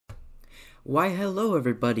Why hello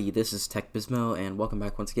everybody, this is TechBizmo and welcome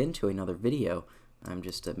back once again to another video. I'm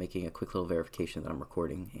just making a quick little verification that I'm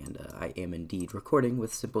recording, and I am indeed recording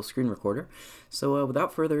with Simple Screen Recorder. So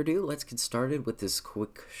without further ado, let's get started with this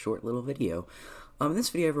quick short little video. In this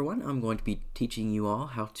video everyone, I'm going to be teaching you all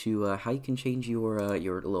how you can change your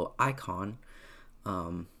little icon,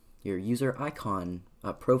 your user icon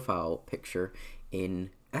profile picture in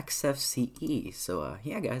XFCE. So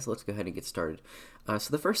yeah guys, let's go ahead and get started.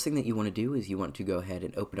 So the first thing that you want to do is you want to go ahead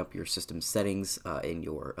and open up your system settings in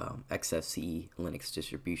your XFCE Linux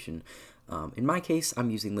distribution. In my case, I'm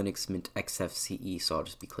using Linux Mint XFCE, so I'll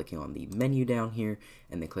just be clicking on the menu down here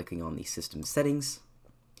and then clicking on the system settings.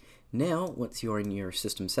 Now, once you're in your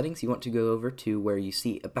system settings, you want to go over to where you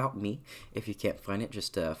see About Me. If you can't find it,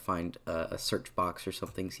 just find a search box or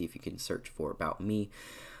something, see if you can search for About Me.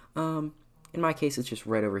 In my case, it's just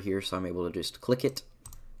right over here, so I'm able to just click it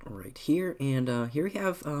right here, and here we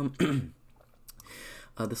have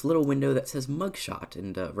this little window that says Mugshot,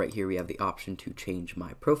 and right here we have the option to change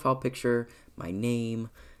my profile picture, my name,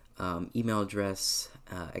 email address,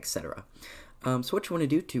 etc. So what you want to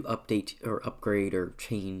do to update or upgrade or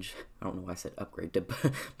change, I don't know why I said upgrade,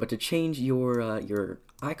 but to change your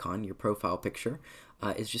icon, your profile picture,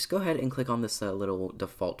 is just go ahead and click on this little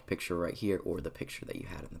default picture right here, or the picture that you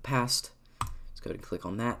had in the past. Let's go ahead and click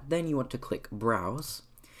on that. Then you want to click Browse.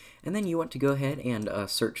 And then you want to go ahead and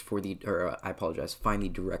search for find the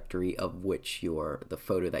directory of which the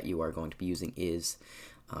photo that you are going to be using is.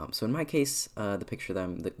 So in my case, the picture that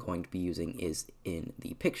I'm going to be using is in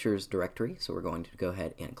the Pictures directory. So we're going to go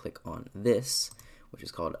ahead and click on this, which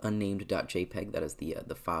is called unnamed.jpg. That is the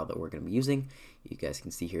file that we're going to be using. You guys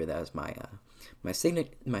can see here that is my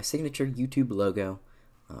signature YouTube logo,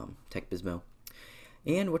 TechBizmo.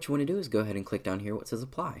 And what you want to do is go ahead and click down here what says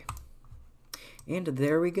Apply. And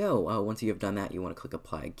there we go. Once you have done that, you want to click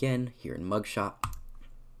Apply again here in Mugshot.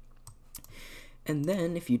 And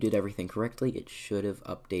then, if you did everything correctly, it should have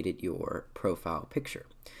updated your profile picture.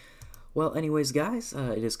 Well, anyways, guys,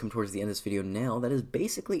 it has come towards the end of this video now. That is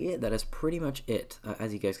basically it. That is pretty much it.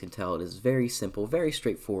 As you guys can tell, it is very simple, very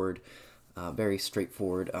straightforward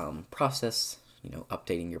process,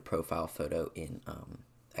 updating your profile photo in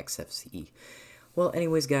XFCE. Well,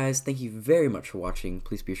 anyways, guys, thank you very much for watching.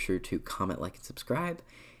 Please be sure to comment, like, and subscribe.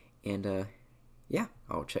 And yeah,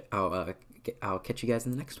 I'll catch you guys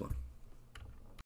in the next one.